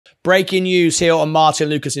Breaking news here on Martyn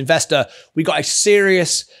Lucas Investor. We got a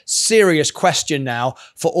serious question now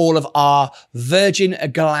for all of our Virgin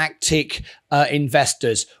Galactic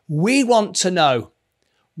investors. We want to know,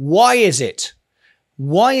 why is it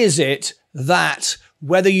that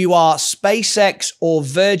whether you are SpaceX or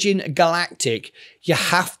Virgin Galactic, you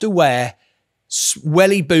have to wear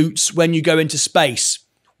welly boots when you go into space?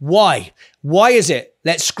 Why? Why is it?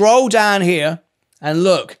 Let's scroll down here and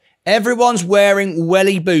look. Everyone's wearing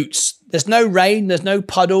welly boots. There's no rain. There's no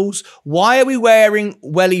puddles. Why are we wearing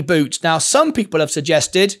welly boots? Now, some people have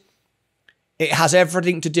suggested it has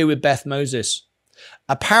everything to do with Beth Moses.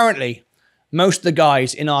 Apparently, most of the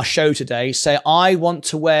guys in our show today say, I want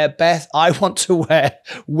to wear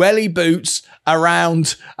welly boots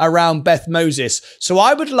around Beth Moses. So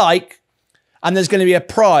I would like, and there's going to be a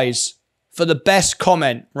prize for the best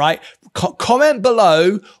comment, right? Comment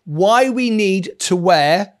below why we need to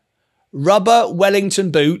wear rubber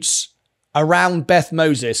Wellington boots around Beth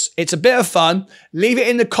Moses. It's a bit of fun. Leave it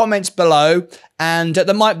in the comments below, and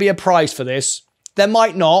there might be a prize for this. There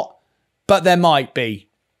might not, but there might be.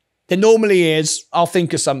 There normally is. I'll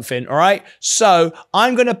think of something, all right? So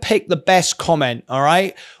I'm going to pick the best comment, all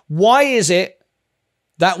right? Why is it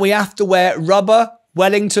that we have to wear rubber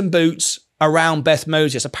Wellington boots around Beth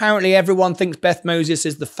Moses? Apparently everyone thinks Beth Moses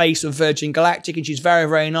is the face of Virgin Galactic, and she's very,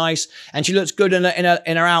 very nice, and she looks good in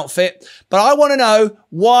her outfit. But I want to know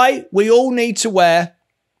why we all need to wear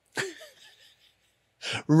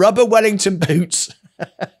rubber Wellington boots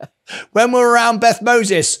when we're around Beth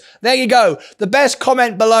Moses. There you go. The best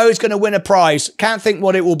comment below is going to win a prize. Can't think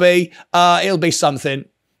what it will be. It'll be something.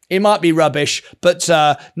 It might be rubbish, but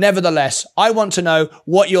nevertheless, I want to know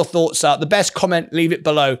what your thoughts are. The best comment, leave it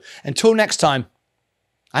below. Until next time,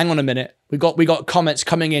 hang on a minute. We got comments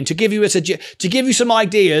coming in to give you some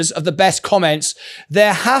ideas of the best comments.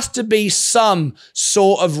 There has to be some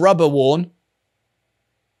sort of rubber worn.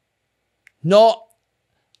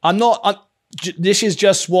 This is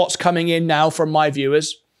just what's coming in now from my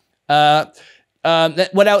viewers. What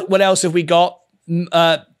else have we got?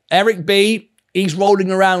 Eric B. He's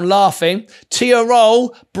rolling around laughing. Tia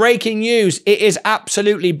Roll, breaking news. It is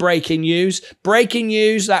absolutely breaking news. Breaking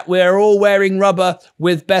news that we're all wearing rubber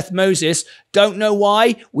with Beth Moses. Don't know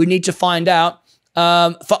why. We need to find out.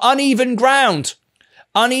 For uneven ground.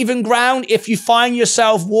 Uneven ground, if you find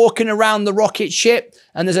yourself walking around the rocket ship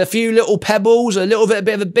and there's a few little pebbles, a bit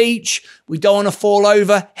of a beach, we don't want to fall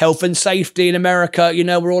over. Health and safety in America. You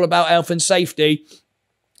know, we're all about health and safety.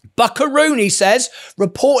 Buckaroony says,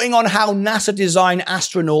 reporting on how NASA designed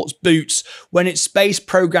astronauts' boots when its space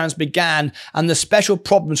programs began and the special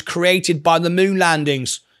problems created by the moon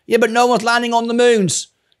landings. Yeah, but no one's landing on the moons.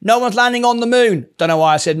 No one's landing on the moon. Don't know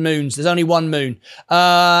why I said moons. There's only one moon.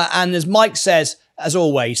 And as Mike says, as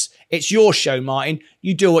always, it's your show, Martyn.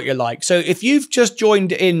 You do what you like. So if you've just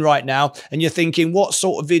joined in right now and you're thinking, what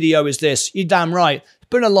sort of video is this? You're damn right. It's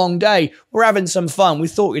been a long day. We're having some fun. We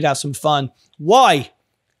thought we'd have some fun. Why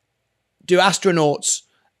do astronauts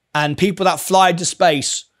and people that fly to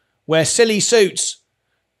space wear silly suits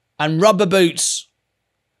and rubber boots?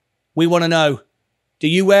 We want to know. Do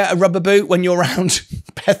you wear a rubber boot when you're around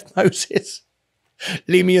Beth Moses?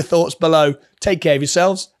 Leave me your thoughts below. Take care of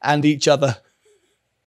yourselves and each other.